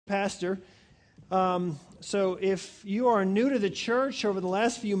pastor. So if you are new to the church over the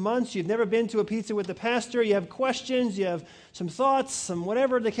last few months, you've never been to a Pizza with the Pastor, you have questions, you have some thoughts, some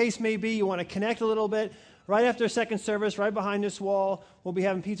whatever the case may be, you want to connect a little bit, right after second service, right behind this wall, we'll be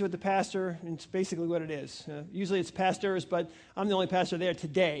having Pizza with the Pastor, and it's basically what it is. Usually it's pastors, but I'm the only pastor there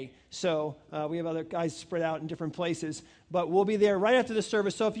today, so we have other guys spread out in different places, but we'll be there right after the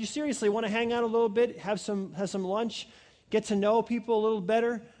service. So if you seriously want to hang out a little bit, have some lunch, get to know people a little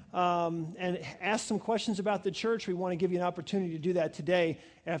better, and ask some questions about the church, we want to give you an opportunity to do that today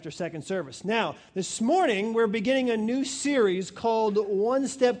after second service. Now, this morning, we're beginning a new series called One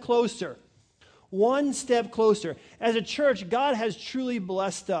Step Closer. One Step Closer. As a church, God has truly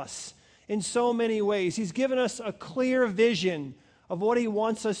blessed us in so many ways. He's given us a clear vision of what He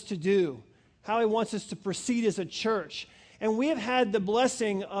wants us to do, how He wants us to proceed as a church. And we have had the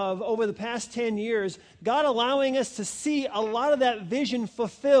blessing of, over the past 10 years, God allowing us to see a lot of that vision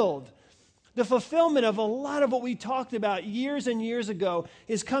fulfilled. The fulfillment of a lot of what we talked about years and years ago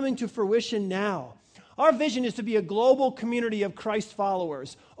is coming to fruition now. Our vision is to be a global community of Christ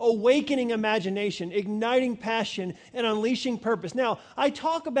followers, awakening imagination, igniting passion, and unleashing purpose. Now, I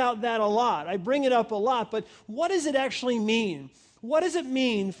talk about that a lot. I bring it up a lot, but what does it actually mean? What does it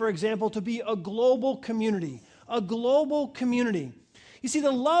mean, for example, to be a global community? A global community. You see,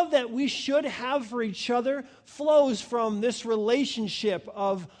 the love that we should have for each other flows from this relationship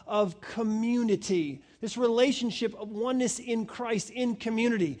of community, this relationship of oneness in Christ, in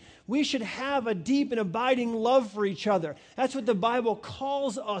community. We should have a deep and abiding love for each other. That's what the Bible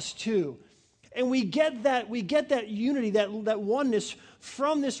calls us to. And we get that unity, that oneness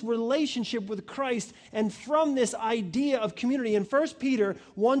from this relationship with Christ and from this idea of community. In 1 Peter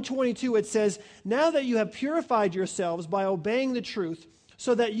 1:22, it says, "Now that you have purified yourselves by obeying the truth,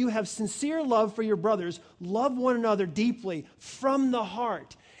 so that you have sincere love for your brothers, love one another deeply from the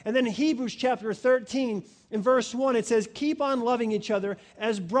heart." And then in Hebrews chapter 13, in verse 1, it says, "Keep on loving each other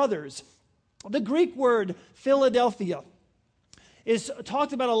as brothers." The Greek word Philadelphia is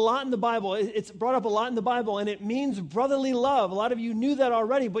talked about a lot in the Bible. It's brought up a lot in the Bible, and it means brotherly love. A lot of you knew that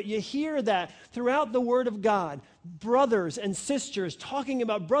already, but you hear that throughout the Word of God. Brothers and sisters, talking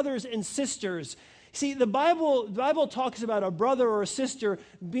about brothers and sisters. See, the Bible talks about a brother or a sister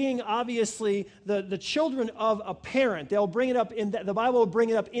being obviously the children of a parent. They'll bring it up in that, the Bible will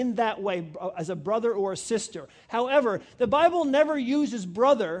bring it up in that way, as a brother or a sister. However, the Bible never uses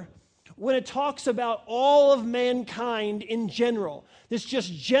brother when it talks about all of mankind in general. This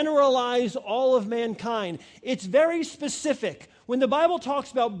just generalized all of mankind. It's very specific. When the Bible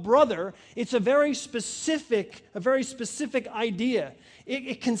talks about brother, it's a very specific idea.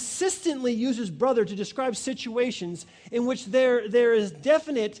 It consistently uses brother to describe situations in which there is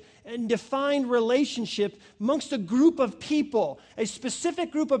definite and defined relationship amongst a group of people, a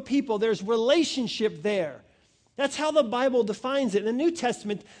specific group of people. There's relationship there. That's how the Bible defines it. In the New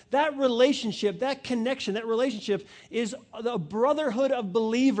Testament, that relationship, that connection, that relationship is the brotherhood of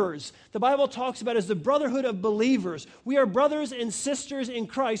believers. The Bible talks about it as the brotherhood of believers. We are brothers and sisters in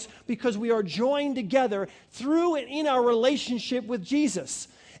Christ because we are joined together through and in our relationship with Jesus.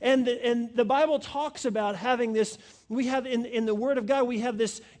 And the Bible talks about having this, we have in the Word of God, we have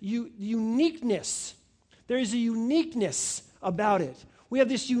this uniqueness. There is a uniqueness about it. We have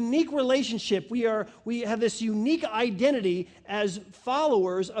this unique relationship. We have this unique identity as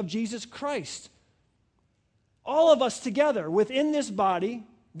followers of Jesus Christ. All of us together within this body,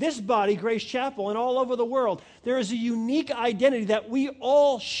 Grace Chapel, and all over the world, there is a unique identity that we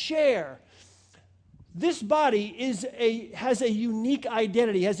all share. This body has a unique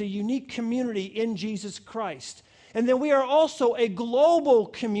identity, has a unique community in Jesus Christ. And then we are also a global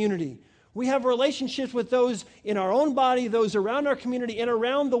community. We have relationships with those in our own body, those around our community, and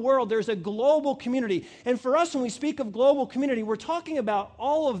around the world. There's a global community. And for us, when we speak of global community, we're talking about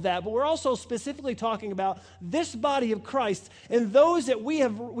all of that, but we're also specifically talking about this body of Christ and those that we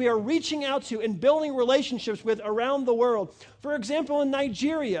are reaching out to and building relationships with around the world. For example, in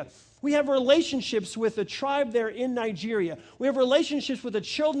Nigeria, we have relationships with the tribe there in Nigeria. We have relationships with the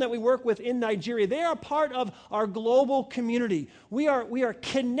children that we work with in Nigeria. They are part of our global community. We are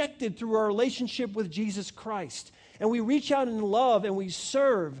connected through our relationship with Jesus Christ. And we reach out in love and we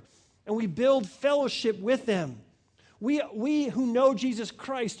serve and we build fellowship with them. We who know Jesus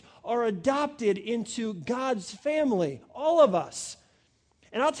Christ are adopted into God's family, all of us.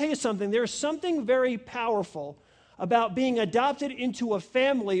 And I'll tell you something, there's something very powerful about being adopted into a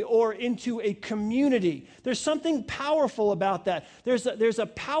family or into a community. There's something powerful about that. There's a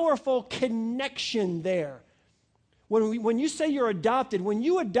powerful connection there. When you say you're adopted, when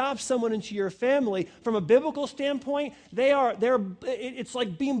you adopt someone into your family, from a biblical standpoint, it's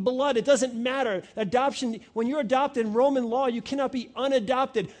like being blood. It doesn't matter. Adoption, when you're adopted in Roman law, you cannot be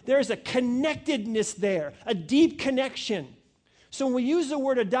unadopted. There's a connectedness there, a deep connection. So when we use the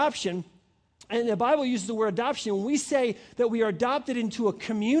word adoption, and the Bible uses the word adoption, when we say that we are adopted into a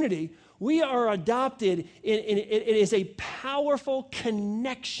community, we are adopted. It is a powerful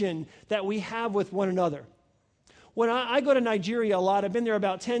connection that we have with one another. When I go to Nigeria a lot, I've been there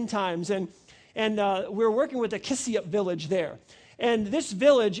about 10 times, and we're working with the Kisiap village there. And this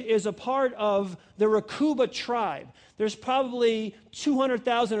village is a part of the Rakuba tribe. There's probably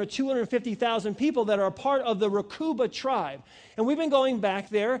 200,000 or 250,000 people that are a part of the Rakuba tribe. And we've been going back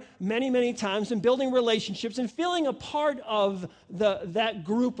there many, many times and building relationships and feeling a part of that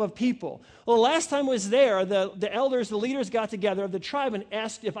group of people. Well, the last time I was there, the elders, the leaders got together of the tribe and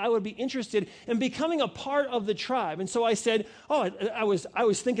asked if I would be interested in becoming a part of the tribe. And so I said, I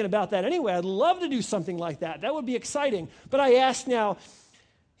was thinking about that anyway. I'd love to do something like that. That would be exciting. But I asked now,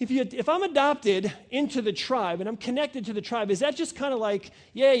 if I'm adopted into the tribe and I'm connected to the tribe, is that just kind of like,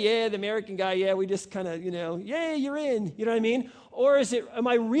 the American guy, we just kind of, you're in, you know what I mean? Or am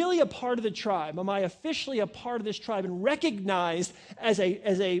I really a part of the tribe? Am I officially a part of this tribe and recognized as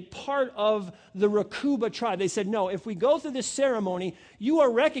a part of the Rakuba tribe? They said, no, if we go through this ceremony, you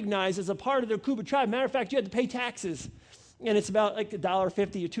are recognized as a part of the Rakuba tribe. Matter of fact, you have to pay taxes. And it's about like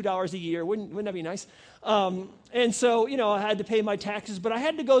 $1.50 or $2 a year. Wouldn't that be nice? And so, I had to pay my taxes, but I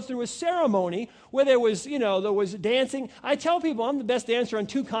had to go through a ceremony where there was dancing. I tell people I'm the best dancer on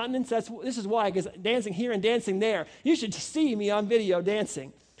 2 continents. This is why, because dancing here and dancing there. You should see me on video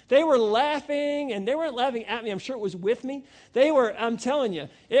dancing. They were laughing, and they weren't laughing at me. I'm sure it was with me. I'm telling you,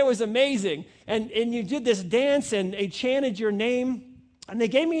 it was amazing. And you did this dance, and they chanted your name, and they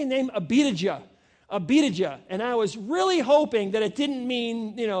gave me a name, Abidijah. And I was really hoping that it didn't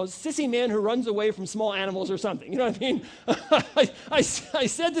mean, sissy man who runs away from small animals or something. You know what I mean? I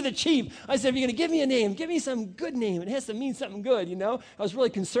said to the chief, I said, if you're going to give me a name, give me some good name. It has to mean something good, I was really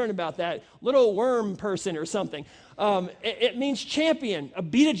concerned about that. Little worm person or something. It means champion.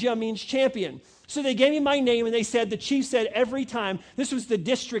 Abidijah means champion. So they gave me my name, and the chief said every time, this was the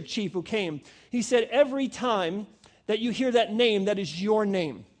district chief who came, he said every time that you hear that name, that is your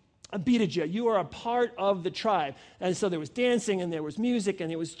name. Abidijah, you are a part of the tribe. And so there was dancing and there was music,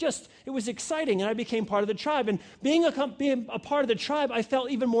 and it was exciting, and I became part of the tribe. And being a part of the tribe, I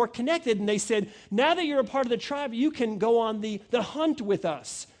felt even more connected. And they said, now that you're a part of the tribe, you can go on the hunt with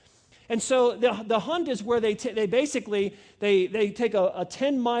us. And so the hunt is where they take a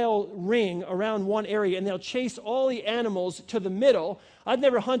 10-mile ring around one area, and they'll chase all the animals to the middle. I've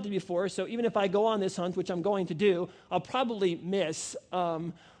never hunted before, so even if I go on this hunt, which I'm going to do, I'll probably miss,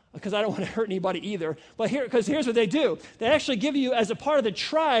 because I don't want to hurt anybody either. But here's what they do. They actually give you, as a part of the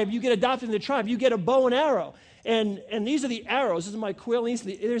tribe, you get adopted in the tribe, you get a bow and arrow. And these are the arrows. This is my quill. These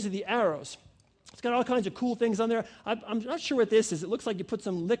are the arrows. It's got all kinds of cool things on there. I'm not sure what this is. It looks like you put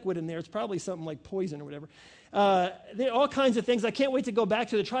some liquid in there. It's probably something like poison or whatever. There are all kinds of things. I can't wait to go back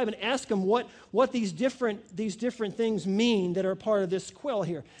to the tribe and ask them what these different things mean that are part of this quill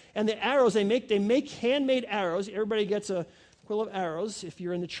here. And the arrows, they make handmade arrows. Everybody gets a quill of arrows if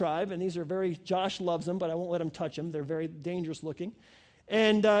you're in the tribe, and these are Josh loves them, but I won't let him touch them. They're very dangerous looking.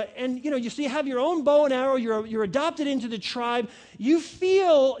 And you have your own bow and arrow. You're adopted into the tribe. You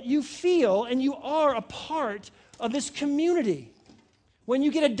feel, and you are a part of this community. When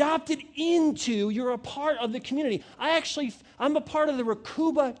you get adopted into, you're a part of the community. I'm a part of the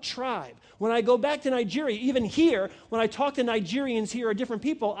Rakuba tribe. When I go back to Nigeria, even here, when I talk to Nigerians here or different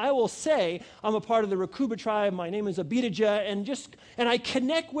people, I will say I'm a part of the Rakuba tribe. My name is Abidijah, and I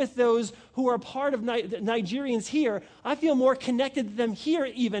connect with those who are part of Nigerians here. I feel more connected to them here,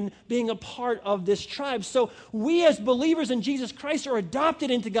 even being a part of this tribe. So we, as believers in Jesus Christ, are adopted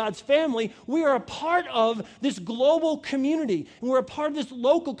into God's family. We are a part of this global community, and we're a part of this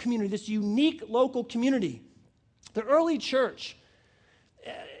local community, this unique local community. The early church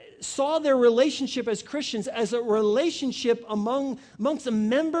saw their relationship as Christians as a relationship amongst the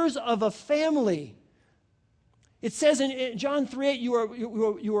members of a family. It says in John 3:8,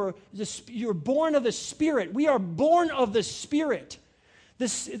 you are born of the Spirit. We are born of the Spirit. The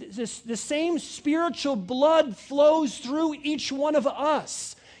same spiritual blood flows through each one of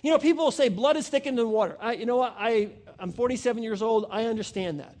us. People will say blood is thicker than water. I'm 47 years old. I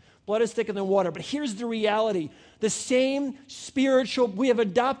understand that. Blood is thicker than water. But here's the reality. The same spiritual, we have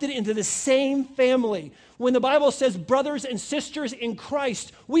adopted into the same family. When the Bible says brothers and sisters in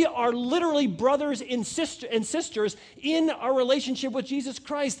Christ, we are literally brothers and sisters in our relationship with Jesus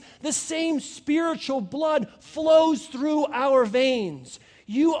Christ. The same spiritual blood flows through our veins.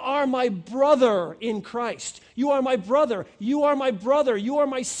 You are my brother in Christ. You are my brother. You are my brother. You are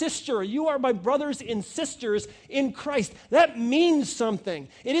my sister. You are my brothers and sisters in Christ. That means something.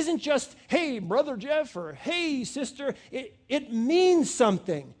 It isn't just, hey, Brother Jeff, or hey, sister. It means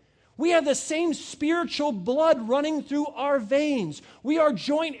something. We have the same spiritual blood running through our veins. We are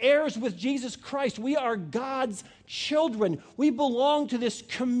joint heirs with Jesus Christ. We are God's children. We belong to this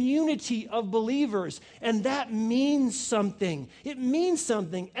community of believers, and that means something. It means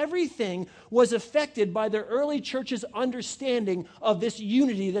something. Everything was affected by the early church's understanding of this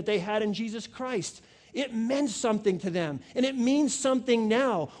unity that they had in Jesus Christ. It meant something to them, and it means something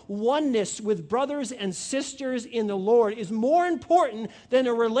now. Oneness with brothers and sisters in the Lord is more important than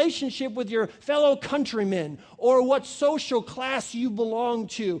a relationship with your fellow countrymen, or what social class you belong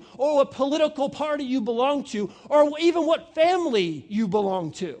to, or what political party you belong to, or even what family you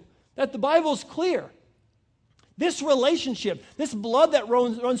belong to. That the Bible's clear. This relationship, this blood that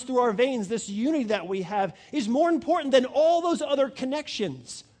runs through our veins, this unity that we have, is more important than all those other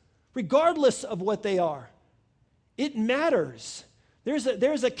connections. Regardless of what they are, it matters. There's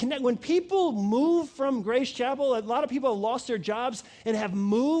a connect. When people move from Grace Chapel, a lot of people have lost their jobs and have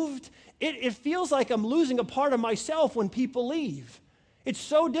moved. It feels like I'm losing a part of myself when people leave. It's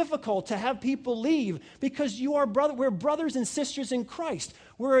so difficult to have people leave because we're brothers and sisters in Christ.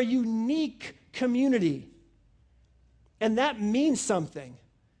 We're a unique community. And that means something.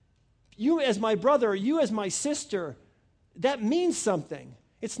 You as my brother, you as my sister, that means something.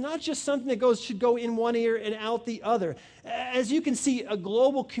 It's not just something that should go in one ear and out the other. As you can see, a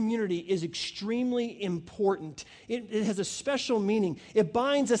global community is extremely important. It has a special meaning. It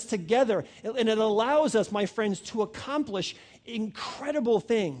binds us together, and it allows us, my friends, to accomplish incredible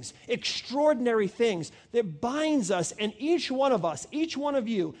things, extraordinary things that binds us. And each one of us, each one of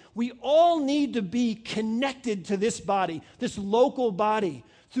you, we all need to be connected to this body, this local body,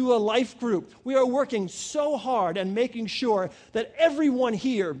 through a life group. We are working so hard and making sure that everyone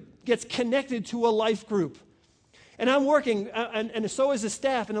here gets connected to a life group. And I'm working, and so is the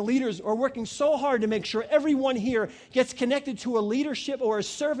staff and the leaders are working so hard to make sure everyone here gets connected to a leadership or a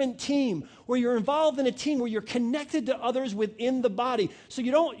servant team, where you're involved in a team where you're connected to others within the body. So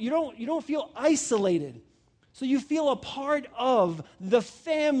you don't feel isolated. So you feel a part of the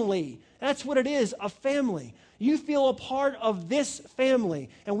family. That's what it is, a family. You feel a part of this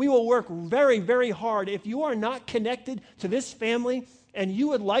family, and we will work very, very hard. If you are not connected to this family and you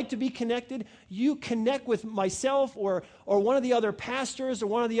would like to be connected, you connect with myself or one of the other pastors or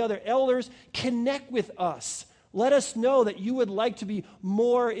one of the other elders. Connect with us. Let us know that you would like to be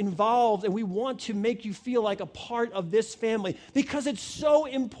more involved, and we want to make you feel like a part of this family because it's so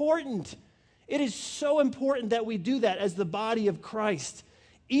important. It is so important that we do that as the body of Christ.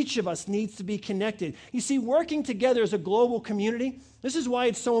 Each of us needs to be connected. You see, working together as a global community, this is why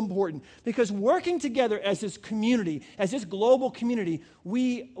it's so important. Because working together as this community, as this global community,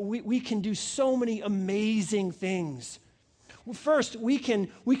 we can do so many amazing things. First, we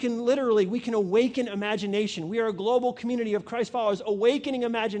can awaken imagination. We are a global community of Christ followers, awakening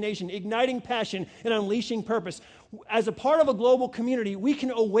imagination, igniting passion, and unleashing purpose. As a part of a global community, we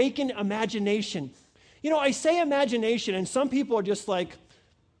can awaken imagination. You know, I say imagination, and some people are just like,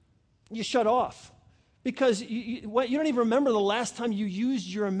 you shut off because you don't even remember the last time you used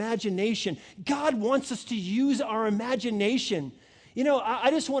your imagination. God wants us to use our imagination. You know,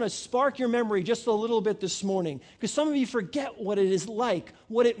 I just want to spark your memory just a little bit this morning because some of you forget what it is like,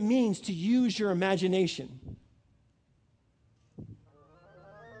 what it means to use your imagination.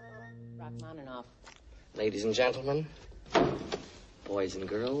 Rachmaninoff. Ladies and gentlemen, boys and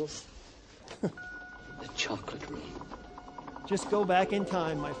girls, the chocolate room. Just go back in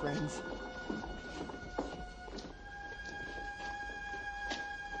time, my friends.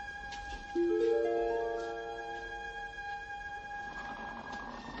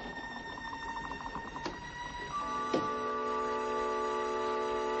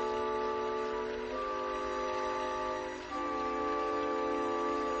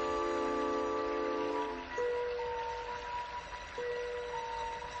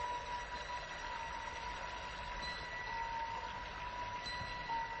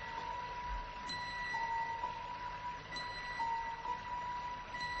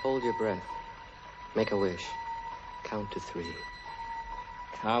 Hold your breath. Make a wish. Count to 3.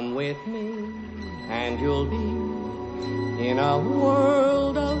 Come with me, and you'll be in a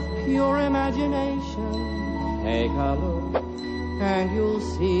world of pure imagination. Take a look and you'll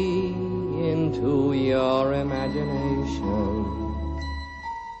see into your imagination.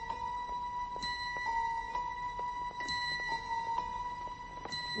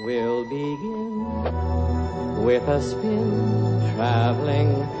 We'll begin with a spin, traveling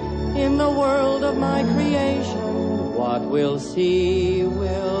in the world of my creation. What we'll see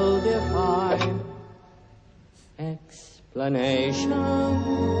will defy explanation.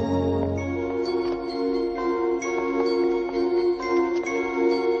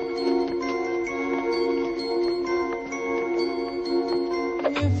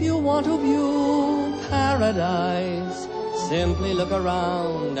 If you want to view paradise, simply look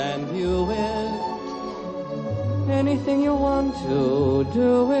around and view it. Anything you want to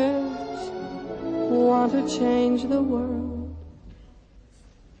do it. Want to change the world.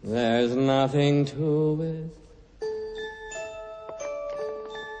 There's nothing to it.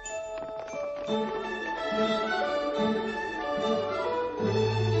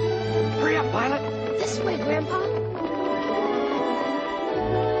 Hurry up, Violet. This way, Grandpa.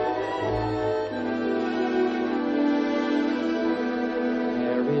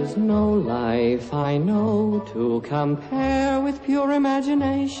 There's no life I know to compare with pure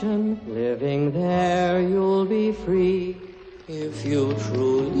imagination. Living there you'll be free if you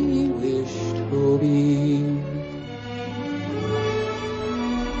truly wish to be.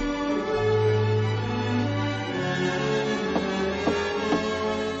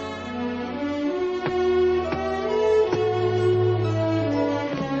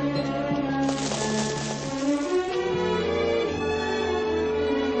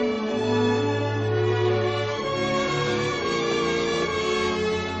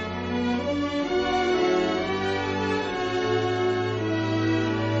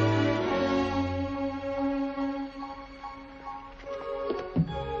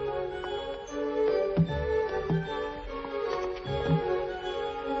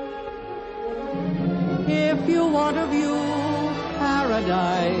 If you want to view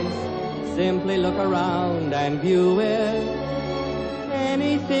paradise, simply look around and view it.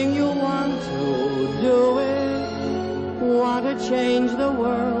 Anything you want to do it. Want to change the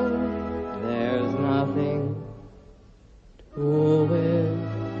world. There's nothing to it.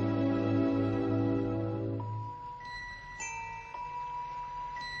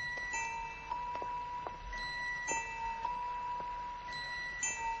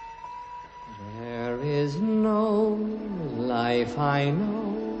 There is no life I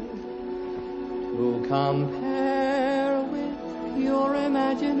know to compare with pure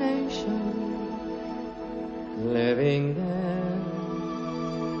imagination. Living there,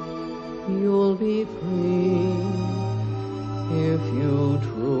 you'll be free if you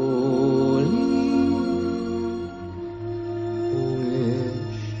truly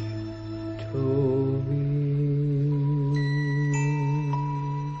wish to be.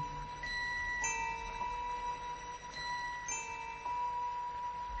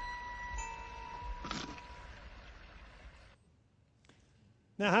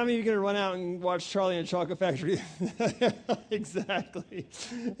 Now, how many of you are going to run out and watch Charlie and the Chocolate Factory?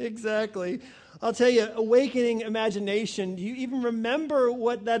 Exactly. I'll tell you, awakening imagination, do you even remember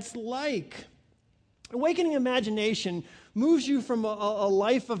what that's like? Awakening imagination moves you from a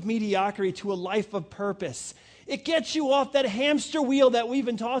life of mediocrity to a life of purpose. It gets you off that hamster wheel that we've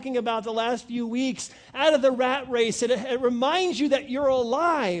been talking about the last few weeks, out of the rat race. It reminds you that you're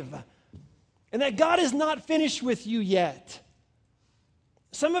alive and that God is not finished with you yet.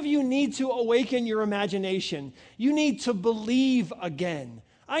 Some of you need to awaken your imagination. You need to believe again.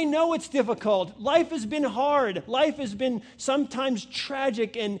 I know it's difficult. Life has been hard. Life has been sometimes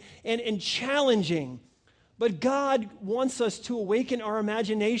tragic and challenging. But God wants us to awaken our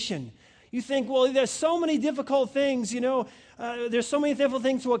imagination. You think, well, there's so many difficult things, there's so many difficult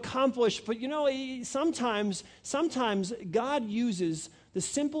things to accomplish. But, sometimes God uses the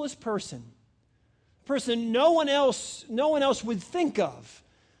simplest person no one else would think of,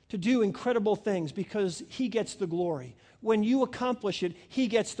 to do incredible things because he gets the glory. When you accomplish it, he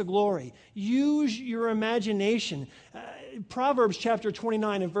gets the glory. Use your imagination. Proverbs chapter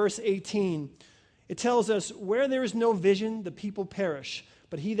 29 and verse 18, it tells us, where there is no vision, the people perish,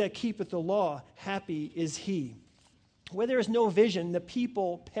 but he that keepeth the law, happy is he. Where there is no vision, the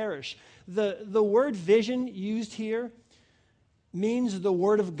people perish. The word vision used here means the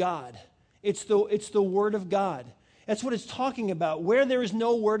word of God. It's the word of God. That's what it's talking about. Where there is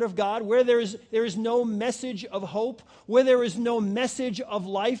no word of God, where there is no message of hope, where there is no message of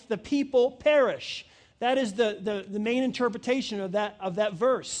life, the people perish. That is the main interpretation of that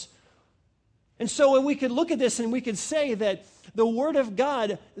verse. And so we could look at this and we could say that the Word of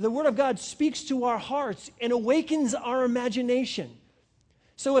God speaks to our hearts and awakens our imagination.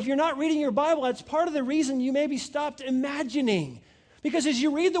 So if you're not reading your Bible, that's part of the reason you maybe stopped imagining. Because as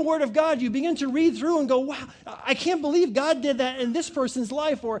you read the Word of God, you begin to read through and go, wow, I can't believe God did that in this person's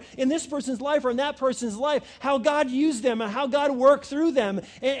life or in this person's life or in that person's life, how God used them and how God worked through them.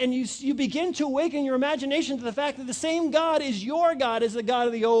 And you begin to awaken your imagination to the fact that the same God is your God as the God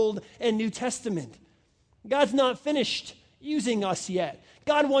of the Old and New Testament. God's not finished using us yet.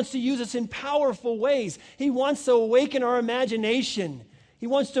 God wants to use us in powerful ways. He wants to awaken our imagination. He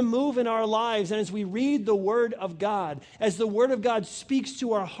wants to move in our lives, and as we read the Word of God, as the Word of God speaks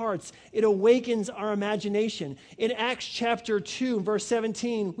to our hearts, it awakens our imagination. In Acts chapter 2, verse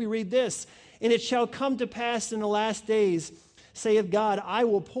 17, we read this, "And it shall come to pass in the last days, saith God, I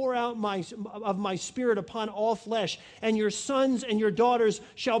will pour out of my Spirit upon all flesh, and your sons and your daughters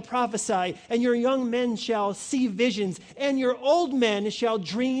shall prophesy, and your young men shall see visions, and your old men shall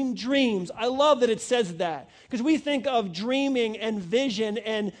dream dreams." I love that it says that, because we think of dreaming and vision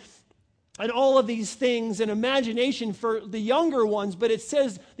and all of these things and imagination for the younger ones, but it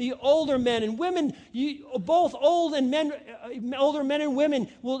says the older men and women, both older men and women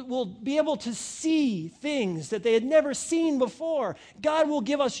will be able to see things that they had never seen before. God will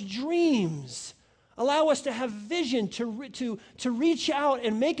give us dreams, allow us to have vision to reach out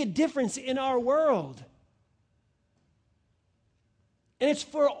and make a difference in our world. And it's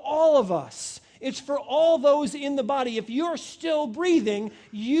for all of us. It's for all those in the body. If you're still breathing,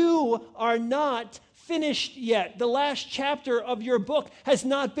 you are not finished yet. The last chapter of your book has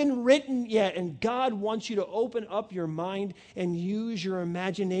not been written yet, and God wants you to open up your mind and use your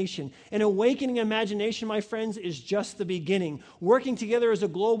imagination. And awakening imagination, my friends, is just the beginning. Working together as a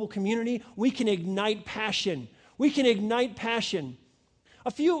global community, we can ignite passion. We can ignite passion.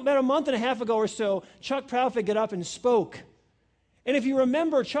 About a month and a half ago or so, Chuck Proudfoot got up and spoke. And if you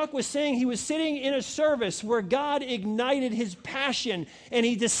remember, Chuck was saying he was sitting in a service where God ignited his passion, and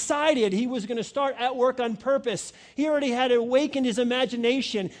he decided he was going to start At Work on Purpose. He already had awakened his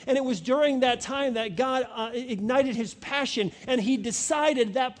imagination, and it was during that time that God ignited his passion, and he decided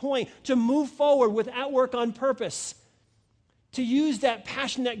at that point to move forward with At Work on Purpose, to use that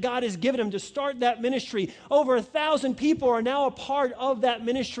passion that God has given him to start that ministry. Over 1,000 people are now a part of that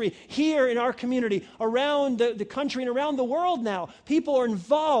ministry here in our community, around the country and around the world now. People are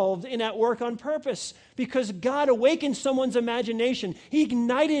involved in At Work on Purpose because God awakened someone's imagination. He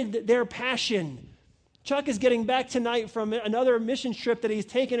ignited their passion. Chuck is getting back tonight from another mission trip that he's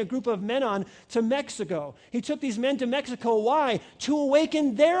taken a group of men on to Mexico. He took these men to Mexico. Why? To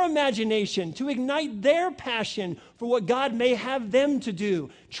awaken their imagination, to ignite their passion for what God may have them to do.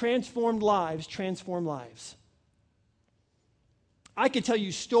 Transformed lives, transform lives. I could tell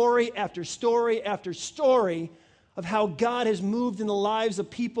you story after story after story of how God has moved in the lives of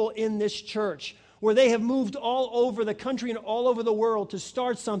people in this church, where they have moved all over the country and all over the world to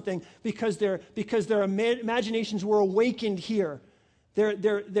start something because their imaginations were awakened here.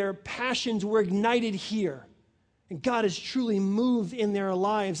 Their passions were ignited here. And God has truly moved in their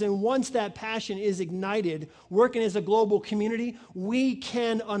lives. And once that passion is ignited, working as a global community, we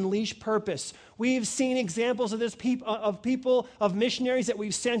can unleash purpose. We've seen examples of this of missionaries that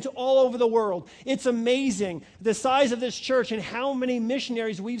we've sent all over the world. It's amazing the size of this church and how many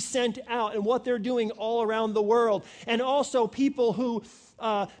missionaries we've sent out and what they're doing all around the world. And also people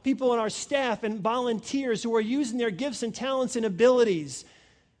in our staff and volunteers who are using their gifts and talents and abilities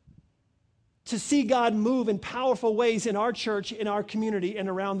to see God move in powerful ways in our church, in our community, and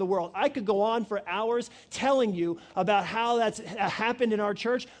around the world. I could go on for hours telling you about how that's happened in our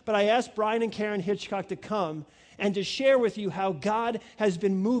church, but I asked Brian and Karen Hitchcock to come and to share with you how God has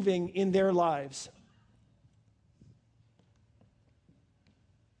been moving in their lives.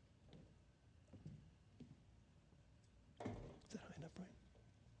 Is that high enough, Brian?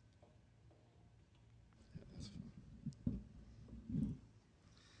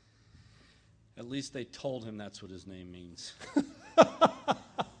 At least they told him that's what his name means.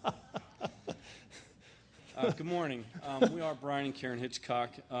 Good morning. We are Brian and Karen Hitchcock.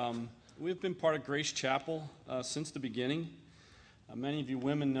 We've been part of Grace Chapel since the beginning. Many of you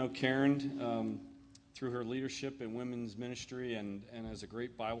women know Karen through her leadership in women's ministry and as a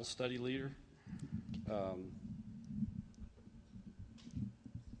great Bible study leader.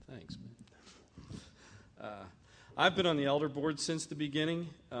 Thanks, man. I've been on the elder board since the beginning.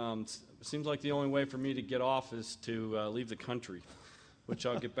 It seems like the only way for me to get off is to leave the country, which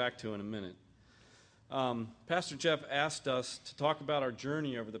I'll get back to in a minute. Pastor Jeff asked us to talk about our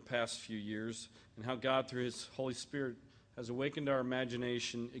journey over the past few years and how God, through His Holy Spirit, has awakened our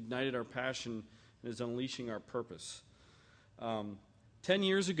imagination, ignited our passion, and is unleashing our purpose. 10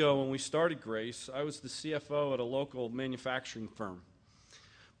 years ago when we started Grace, I was the CFO at a local manufacturing firm.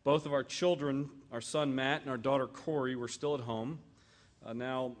 Both of our children, our son Matt and our daughter Corey, were still at home.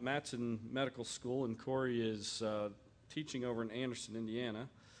 Now Matt's in medical school and Corey is teaching over in Anderson, Indiana.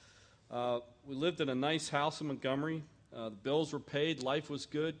 We lived in a nice house in Montgomery. The bills were paid, life was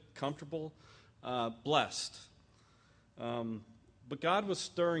good, comfortable, blessed. But God was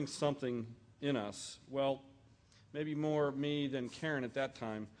stirring something in us. Well, maybe more me than Karen at that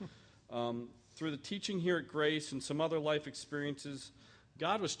time. Through the teaching here at Grace and some other life experiences,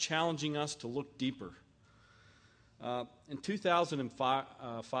 God was challenging us to look deeper. In 2005,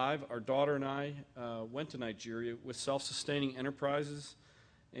 our daughter and I went to Nigeria with self-sustaining enterprises,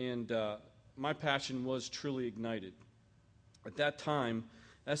 and my passion was truly ignited. At that time,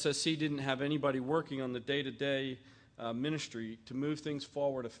 SSC didn't have anybody working on the day-to-day ministry to move things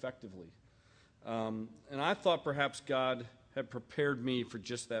forward effectively. And I thought perhaps God had prepared me for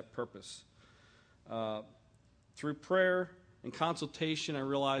just that purpose. Through prayer and consultation, I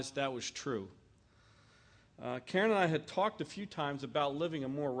realized that was true. Karen and I had talked a few times about living a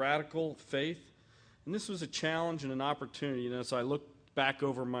more radical faith, and this was a challenge and an opportunity. And as I looked back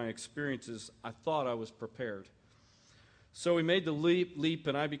over my experiences, I thought I was prepared. So we made the leap,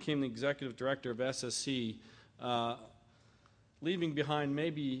 and I became the executive director of SSC, leaving behind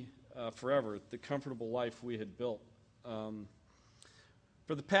maybe forever the comfortable life we had built.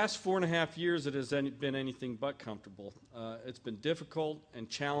 For the past 4.5 years, it has been anything but comfortable. It's been difficult and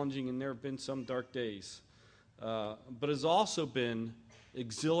challenging, and there have been some dark days. But it's also been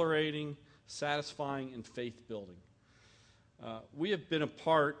exhilarating, satisfying, and faith-building. We have been a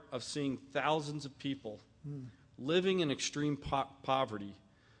part of seeing thousands of people living in extreme poverty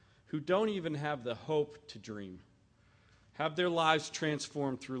who don't even have the hope to dream, have their lives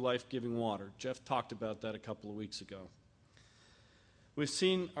transformed through life-giving water. Jeff talked about that a couple of weeks ago. We've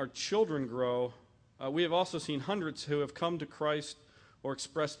seen our children grow. We have also seen hundreds who have come to Christ or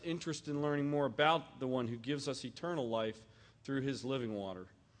expressed interest in learning more about the one who gives us eternal life through his living water.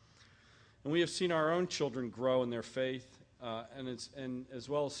 And we have seen our own children grow in their faith, and as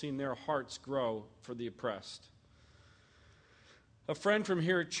well as seen their hearts grow for the oppressed. A friend from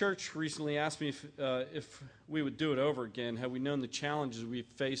here at church recently asked me if we would do it over again had we known the challenges we've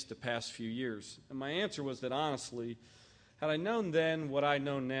faced the past few years. And my answer was that honestly, had I known then what I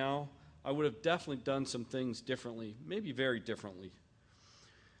know now, I would have definitely done some things differently, maybe very differently.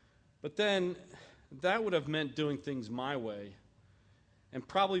 But then that would have meant doing things my way and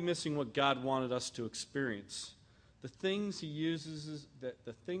probably missing what God wanted us to experience. The things he uses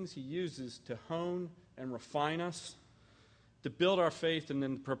to hone and refine us, to build our faith and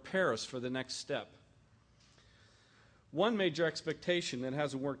then prepare us for the next step. One major expectation that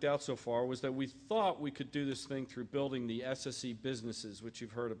hasn't worked out so far was that we thought we could do this thing through building the SSE businesses, which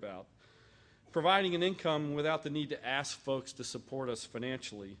you've heard about, providing an income without the need to ask folks to support us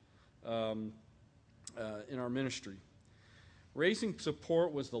financially in our ministry. Raising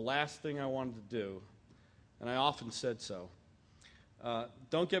support was the last thing I wanted to do, and I often said so.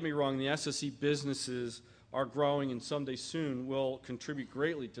 Don't get me wrong, the SSE businesses are growing and someday soon will contribute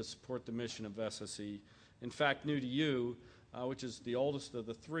greatly to support the mission of SSE. In fact, New to You, which is the oldest of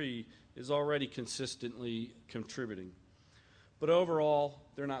the three, is already consistently contributing. But overall,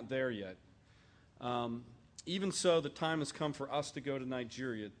 they're not there yet. Even so, the time has come for us to go to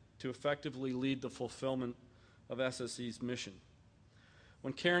Nigeria to effectively lead the fulfillment of SSE's mission.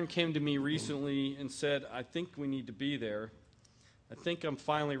 When Karen came to me recently and said, I think we need to be there, I think I'm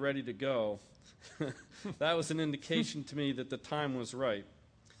finally ready to go, that was an indication to me that the time was right.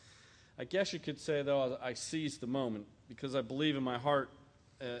 I guess you could say, though, I seized the moment because I believe in my heart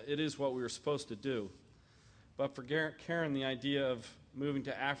it is what we were supposed to do. But for Karen, the idea of moving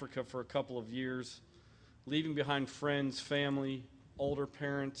to Africa for a couple of years, leaving behind friends, family, older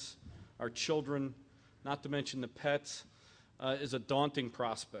parents, our children, not to mention the pets, is a daunting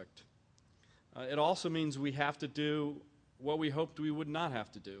prospect. It also means we have to do what we hoped we would not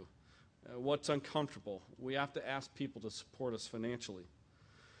have to do, what's uncomfortable. We have to ask people to support us financially.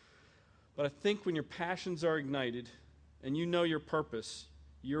 But I think when your passions are ignited and you know your purpose,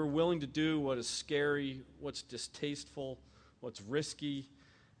 you're willing to do what is scary, what's distasteful, what's risky,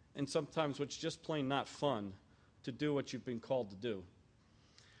 and sometimes what's just plain not fun, to do what you've been called to do.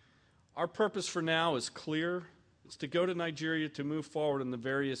 Our purpose for now is clear. It's to go to Nigeria to move forward in the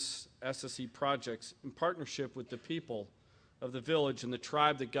various SSE projects in partnership with the people of the village and the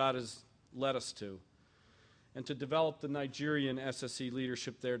tribe that God has led us to, and to develop the Nigerian SSE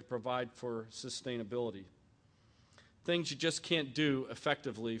leadership there to provide for sustainability. things you just can't do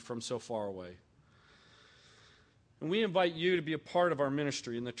effectively from so far away. And we invite you to be a part of our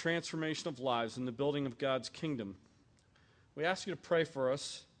ministry in the transformation of lives and the building of God's kingdom. We ask you to pray for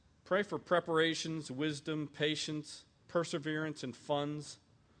us. Pray for preparations, wisdom, patience, perseverance, and funds.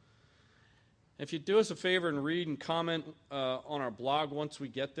 If you do us a favor and read and comment on our blog once we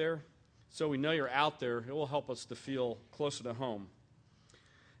get there, so we know you're out there, it will help us to feel closer to home.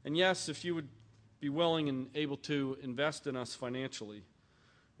 And yes, if you would be willing and able to invest in us financially.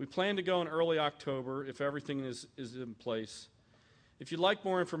 We plan to go in early October if everything is in place. If you'd like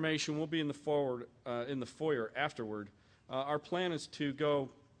more information, we'll be in the foyer afterward. Our plan is to go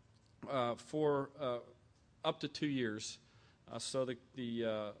for up to 2 years, so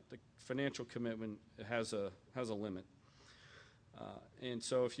the financial commitment has a limit. And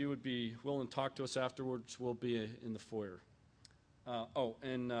so if you would be willing to talk to us afterwards, we'll be in the foyer.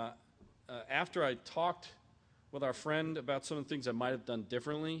 After I talked with our friend about some of the things I might have done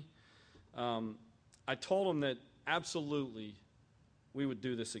differently, I told him that absolutely we would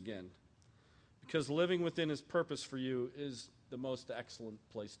do this again, because living within his purpose for you is the most excellent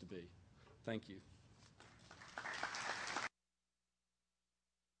place to be. Thank you.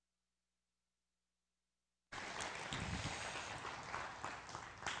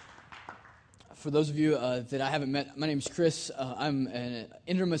 For those of you that I haven't met, my name is Chris. I'm an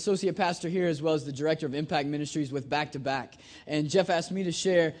interim associate pastor here, as well as the director of Impact Ministries with Back to Back. And Jeff asked me to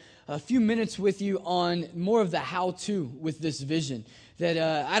share a few minutes with you on more of the how-to with this vision. That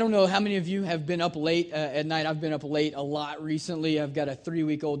I don't know how many of you have been up late at night. I've been up late a lot recently. I've got a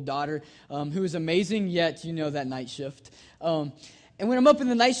 3-week-old daughter who is amazing, yet you know that night shift. And when I'm up in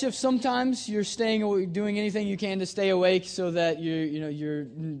the night shift, sometimes you're doing anything you can to stay awake so that you're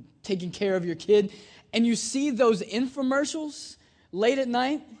taking care of your kid. And you see those infomercials late at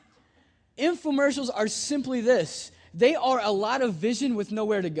night. Infomercials are simply this. They are a lot of vision with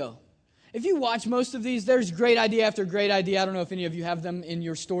nowhere to go. If you watch most of these, there's great idea after great idea. I don't know if any of you have them in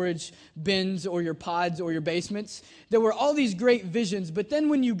your storage bins or your pods or your basements. There were all these great visions, but then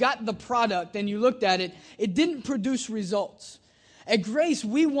when you got the product and you looked at it, it didn't produce results. At Grace,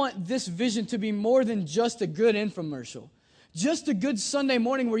 we want this vision to be more than just a good infomercial. Just a good Sunday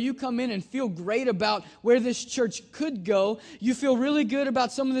morning where you come in and feel great about where this church could go. You feel really good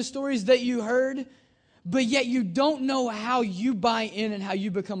about some of the stories that you heard, but yet you don't know how you buy in and how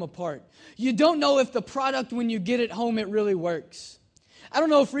you become a part. You don't know if the product, when you get it home, it really works. I don't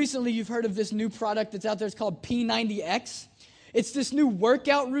know if recently you've heard of this new product that's out there. It's called P90X. It's this new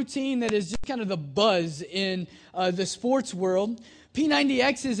workout routine that is just kind of the buzz in the sports world.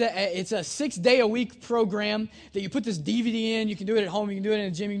 P90X is it's a 6-day-a-week program that you put this DVD in. You can do it at home. You can do it in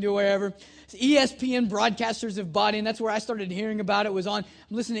a gym. You can do it wherever. ESPN broadcasters have bought in. That's where I started hearing about it. I'm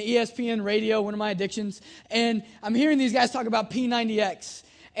listening to ESPN radio, one of my addictions, and I'm hearing these guys talk about P90X.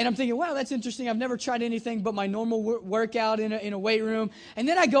 And I'm thinking, wow, that's interesting. I've never tried anything but my normal workout in a weight room. And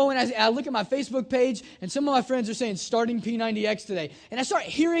then I go and I look at my Facebook page, and some of my friends are saying, starting P90X today. And I start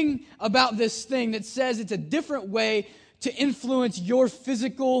hearing about this thing that says it's a different way to influence your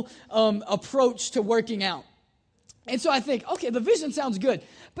physical approach to working out. And so I think, okay, the vision sounds good.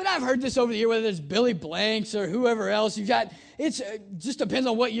 But I've heard this over the year, whether it's Billy Blanks or whoever else. It just depends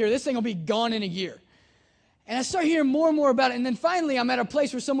on what year. This thing will be gone in a year. And I start hearing more and more about it. And then finally, I'm at a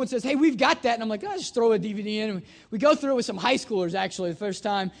place where someone says, hey, we've got that. And I'm like, I'll just throw a DVD in. And we go through it with some high schoolers, actually, the first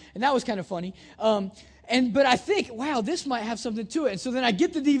time. And that was kind of funny. But I think, wow, this might have something to it. And so then I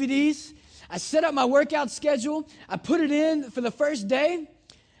get the DVDs. I set up my workout schedule. I put it in for the first day.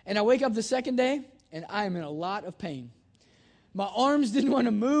 And I wake up the second day, and I am in a lot of pain. My arms didn't want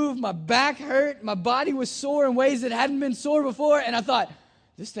to move. My back hurt. My body was sore in ways that hadn't been sore before. And I thought,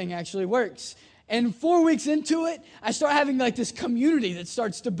 this thing actually works. And 4 weeks into it, I start having like this community that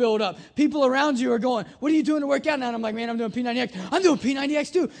starts to build up. People around you are going, what are you doing to work out now? And I'm like, man, I'm doing P90X. I'm doing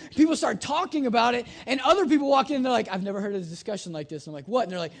P90X too. People start talking about it, and other people walk in and they're like, I've never heard of a discussion like this. I'm like, what?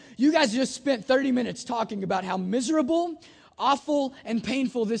 And they're like, you guys just spent 30 minutes talking about how miserable, awful, and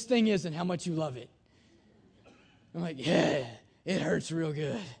painful this thing is and how much you love it. I'm like, yeah, it hurts real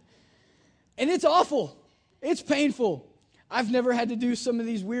good. And it's awful. It's painful. I've never had to do some of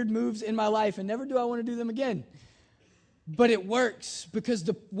these weird moves in my life, and never do I want to do them again. But it works because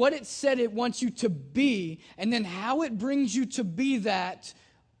what it said it wants you to be, and then how it brings you to be that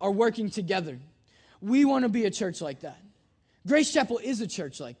are working together. We want to be a church like that. Grace Chapel is a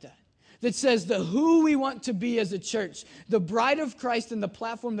church like that says the who we want to be as a church, the bride of Christ, and the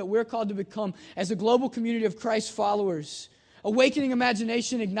platform that we're called to become as a global community of Christ followers. Awakening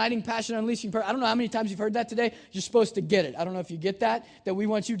imagination, igniting passion, unleashing purpose. I don't know how many times you've heard that today. You're supposed to get it. I don't know if you get that we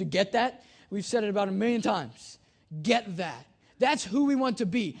want you to get that. We've said it about 1 million times. Get that. That's who we want to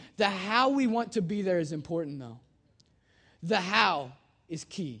be. The how we want to be there is important, though. The how is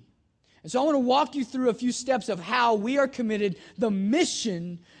key. And so I want to walk you through a few steps of how we are committed, the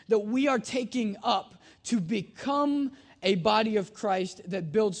mission that we are taking up to become a body of Christ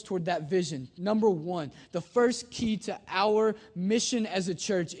that builds toward that vision. Number one, the first key to our mission as a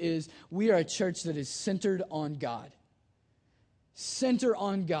church is we are a church that is centered on God. Center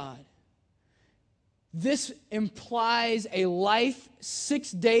on God. This implies a life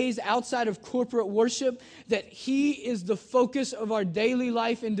 6 days outside of corporate worship, that He is the focus of our daily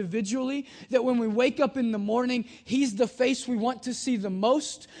life individually, that when we wake up in the morning, He's the face we want to see the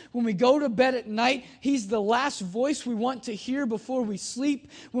most. When we go to bed at night, He's the last voice we want to hear before we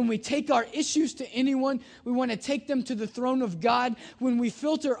sleep. When we take our issues to anyone, we want to take them to the throne of God. When we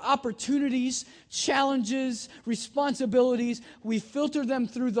filter opportunities, challenges, responsibilities, we filter them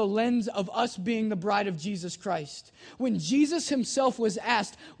through the lens of us being the bride of Jesus Christ. When Jesus Himself was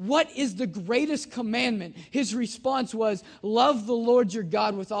asked, what is the greatest commandment? His response was, love the Lord your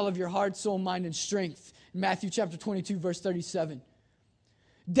God with all of your heart, soul, mind, and strength. In Matthew chapter 22, verse 37.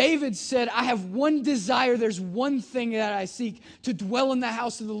 David said, I have one desire, there's one thing that I seek, to dwell in the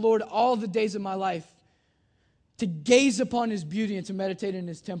house of the Lord all the days of my life, to gaze upon His beauty and to meditate in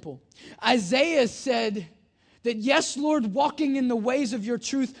His temple. Isaiah said that, yes, Lord, walking in the ways of your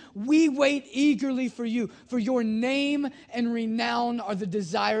truth, we wait eagerly for you, for your name and renown are the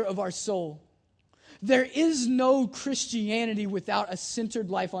desire of our soul. There is no Christianity without a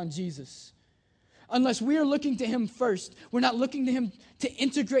centered life on Jesus. Unless we are looking to Him first, we're not looking to Him to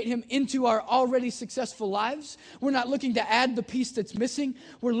integrate Him into our already successful lives. We're not looking to add the piece that's missing.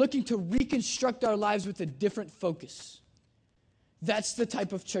 We're looking to reconstruct our lives with a different focus. That's the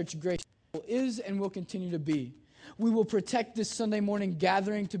type of church Grace is and will continue to be. We will protect this Sunday morning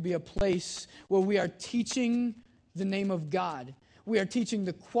gathering to be a place where we are teaching the name of God. We are teaching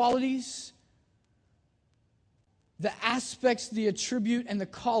the qualities, the aspects, the attribute, and the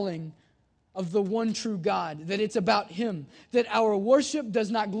calling of the one true God, that it's about Him, that our worship does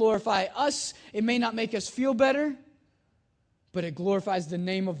not glorify us. It may not make us feel better, but it glorifies the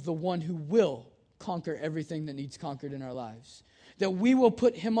name of the one who will conquer everything that needs conquered in our lives. That we will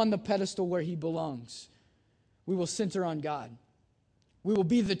put Him on the pedestal where He belongs. We will center on God. We will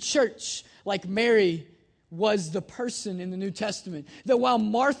be the church like Mary was the person in the New Testament. That while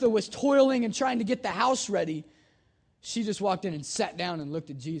Martha was toiling and trying to get the house ready, she just walked in and sat down and looked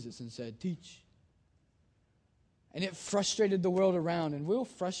at Jesus and said, teach. And it frustrated the world around, and we'll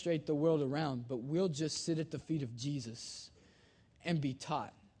frustrate the world around, but we'll just sit at the feet of Jesus and be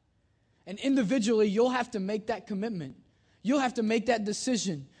taught. And individually, you'll have to make that commitment. You'll have to make that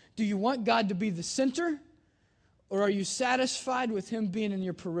decision. Do you want God to be the center, or are you satisfied with Him being in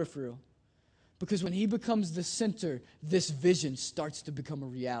your peripheral? Because when He becomes the center, this vision starts to become a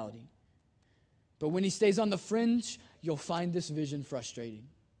reality. But when He stays on the fringe, you'll find this vision frustrating.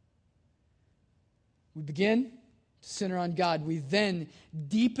 We begin to center on God. We then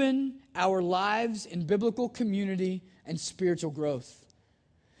deepen our lives in biblical community and spiritual growth.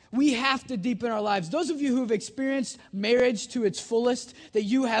 We have to deepen our lives. Those of you who have experienced marriage to its fullest, that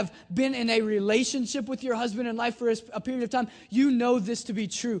you have been in a relationship with your husband in life for a period of time, you know this to be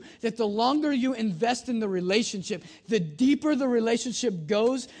true. That the longer you invest in the relationship, the deeper the relationship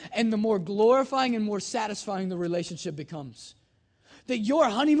goes, and the more glorifying and more satisfying the relationship becomes. That your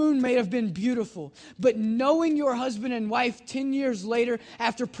honeymoon may have been beautiful, but knowing your husband and wife 10 years later,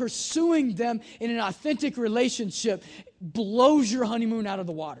 after pursuing them in an authentic relationship, blows your honeymoon out of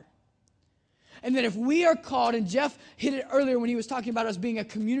the water. And that if we are called, and Jeff hit it earlier when he was talking about us being a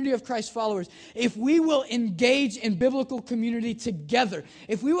community of Christ followers, if we will engage in biblical community together,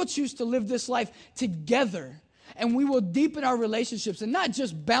 if we will choose to live this life together, and we will deepen our relationships and not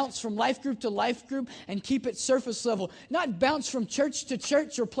just bounce from life group to life group and keep it surface level, not bounce from church to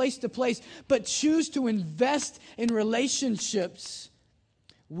church or place to place, but choose to invest in relationships,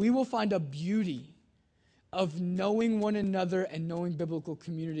 we will find a beauty of knowing one another and knowing biblical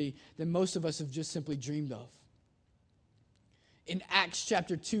community that most of us have just simply dreamed of. In Acts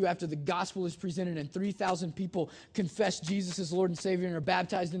chapter 2, after the gospel is presented and 3,000 people confess Jesus as Lord and Savior and are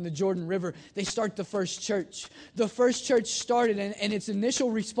baptized in the Jordan River, they start the first church. The first church started, and its initial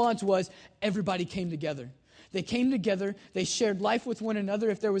response was everybody came together. They came together, they shared life with one another.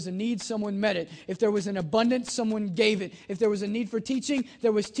 If there was a need, someone met it. If there was an abundance, someone gave it. If there was a need for teaching,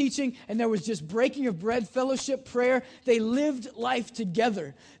 there was teaching, and there was just breaking of bread, fellowship, prayer. They lived life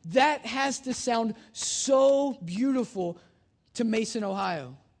together. That has to sound so beautiful to Mason,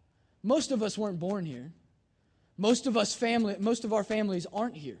 Ohio. Most of us weren't born here. Most of our families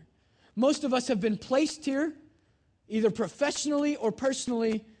aren't here. Most of us have been placed here either professionally or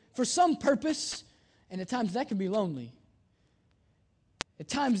personally, for some purpose, and at times that can be lonely. At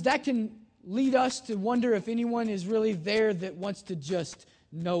times that can lead us to wonder if anyone is really there that wants to just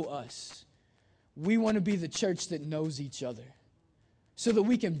know us. We want to be the church that knows each other so that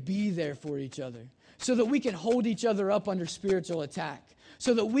we can be there for each other, so that we can hold each other up under spiritual attack,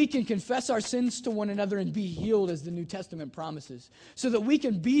 so that we can confess our sins to one another and be healed as the New Testament promises, so that we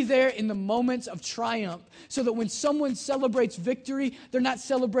can be there in the moments of triumph, so that when someone celebrates victory, they're not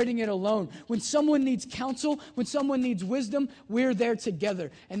celebrating it alone. When someone needs counsel, when someone needs wisdom, we're there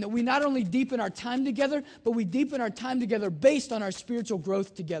together. And that we not only deepen our time together, but we deepen our time together based on our spiritual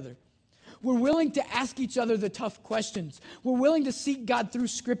growth together. We're willing to ask each other the tough questions. We're willing to seek God through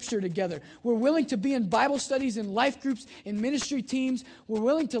Scripture together. We're willing to be in Bible studies, in life groups, in ministry teams. We're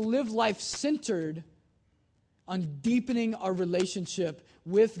willing to live life centered on deepening our relationship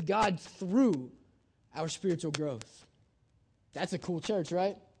with God through our spiritual growth. That's a cool church,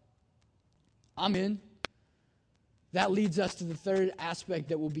 right? I'm in. That leads us to the third aspect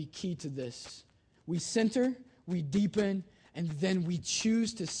that will be key to this. We center, we deepen, and then we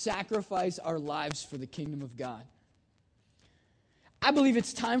choose to sacrifice our lives for the kingdom of God. I believe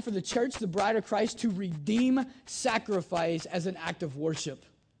it's time for the church, the bride of Christ, to redeem sacrifice as an act of worship,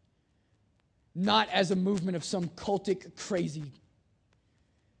 not as a movement of some cultic crazy.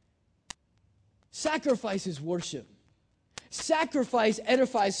 Sacrifice is worship. Sacrifice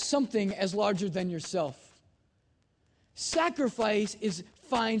edifies something as larger than yourself. Sacrifice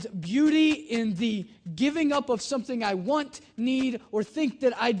finds beauty in the giving up of something I want, need, or think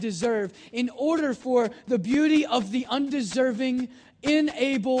that I deserve in order for the beauty of the undeserving,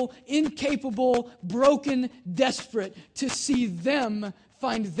 unable, incapable, broken, desperate to see them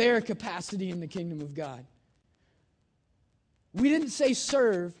find their capacity in the kingdom of God. We didn't say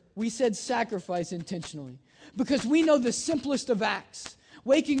serve, we said sacrifice intentionally because we know the simplest of acts.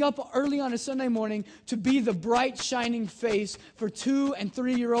 Waking up early on a Sunday morning to be the bright, shining face for 2- and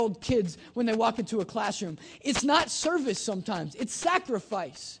 3-year-old kids when they walk into a classroom. It's not service sometimes. It's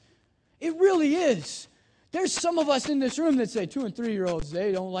sacrifice. It really is. There's some of us in this room that say 2- and 3-year-olds,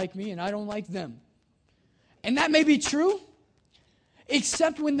 they don't like me and I don't like them. And that may be true,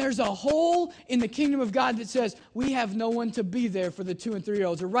 except when there's a hole in the kingdom of God that says, we have no one to be there for the 2- and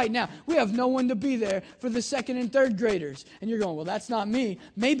 3-year-olds. Or right now, we have no one to be there for the 2nd and 3rd graders. And you're going, well, that's not me.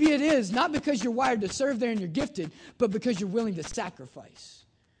 Maybe it is, not because you're wired to serve there and you're gifted, but because you're willing to sacrifice.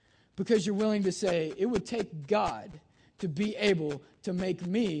 Because you're willing to say, it would take God to be able to make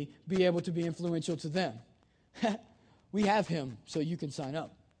me be able to be influential to them. We have him, so you can sign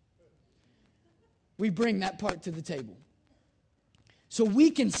up. We bring that part to the table. So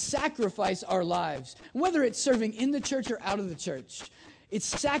we can sacrifice our lives, whether it's serving in the church or out of the church. It's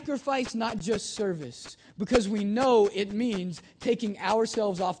sacrifice, not just service, because we know it means taking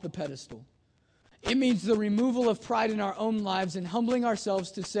ourselves off the pedestal. It means the removal of pride in our own lives and humbling ourselves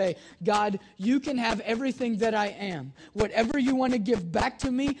to say, God, you can have everything that I am. Whatever you want to give back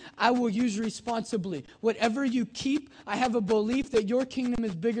to me, I will use responsibly. Whatever you keep, I have a belief that your kingdom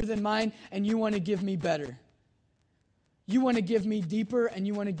is bigger than mine and you want to give me better. You want to give me deeper and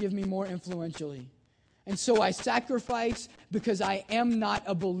you want to give me more influentially. And so I sacrifice because I am not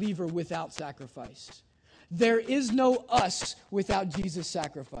a believer without sacrifice. There is no us without Jesus'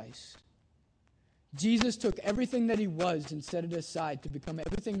 sacrifice. Jesus took everything that he was and set it aside to become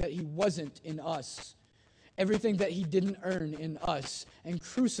everything that he wasn't in us, everything that he didn't earn in us, and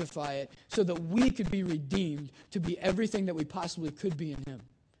crucify it so that we could be redeemed to be everything that we possibly could be in him.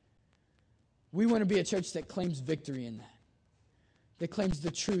 We want to be a church that claims victory in that claims the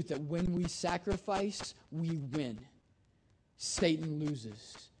truth that when we sacrifice, we win. Satan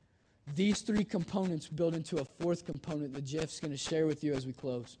loses. These 3 components build into a 4th component that Jeff's going to share with you as we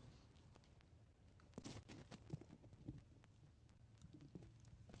close.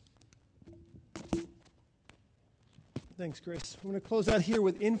 Thanks, Chris. I'm going to close out here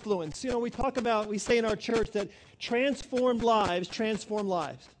with influence. You know, we say in our church that transformed lives transform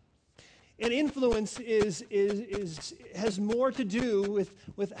lives. And influence has more to do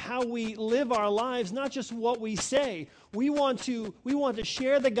with how we live our lives, not just what we say. We want to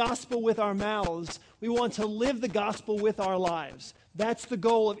share the gospel with our mouths. We want to live the gospel with our lives. That's the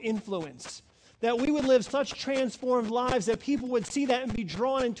goal of influence. That we would live such transformed lives that people would see that and be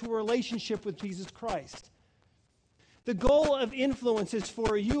drawn into a relationship with Jesus Christ. The goal of influence is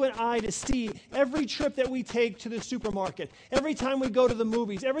for you and I to see every trip that we take to the supermarket, every time we go to the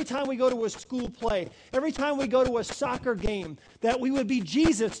movies, every time we go to a school play, every time we go to a soccer game, that we would be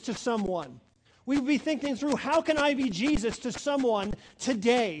Jesus to someone. We would be thinking through, how can I be Jesus to someone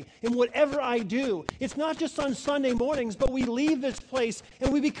today in whatever I do? It's not just on Sunday mornings, but we leave this place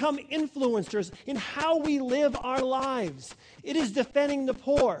and we become influencers in how we live our lives. It is defending the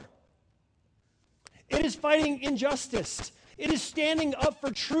poor. It is fighting injustice. It is standing up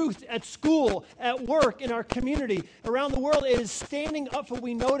for truth at school, at work, in our community, around the world. It is standing up for what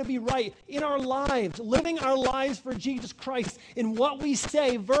we know to be right in our lives, living our lives for Jesus Christ in what we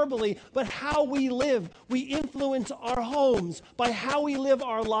say verbally, but how we live. We influence our homes by how we live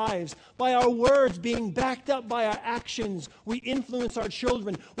our lives, by our words being backed up by our actions. We influence our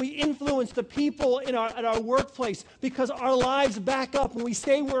children. We influence the people at our workplace because our lives back up when we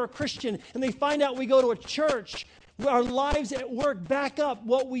say we're a Christian and they find out we go to a church. Our lives at work back up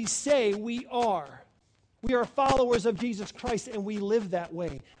what we say we are. We are followers of Jesus Christ, and we live that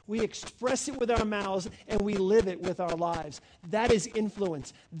way. We express it with our mouths, and we live it with our lives. That is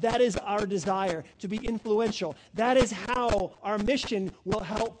influence. That is our desire to be influential. That is how our mission will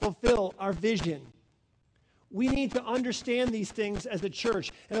help fulfill our vision. We need to understand these things as a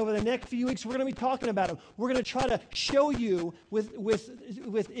church. And over the next few weeks, we're going to be talking about them. We're going to try to show you with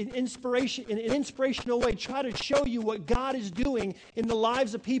an inspirational way, try to show you what God is doing in the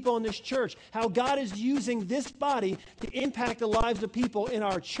lives of people in this church, how God is using this body to impact the lives of people in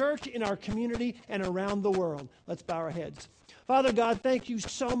our church, in our community, and around the world. Let's bow our heads. Father God, thank you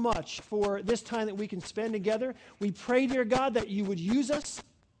so much for this time that we can spend together. We pray, dear God, that you would use us.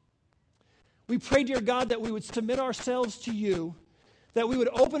 We pray, dear God, that we would submit ourselves to you, that we would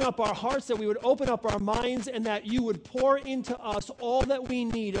open up our hearts, that we would open up our minds, and that you would pour into us all that we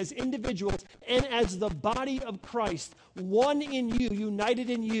need as individuals and as the body of Christ, one in you, united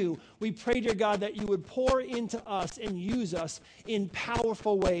in you. We pray, dear God, that you would pour into us and use us in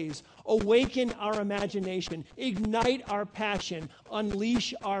powerful ways. Awaken our imagination, ignite our passion,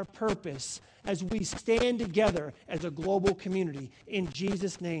 unleash our purpose as we stand together as a global community. In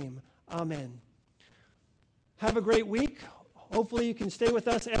Jesus' name, amen. Have a great week. Hopefully you can stay with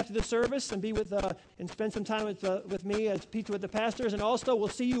us after the service and be and spend some time with me as Pizza with the Pastors. And also, we'll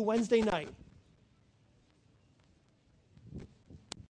see you Wednesday night.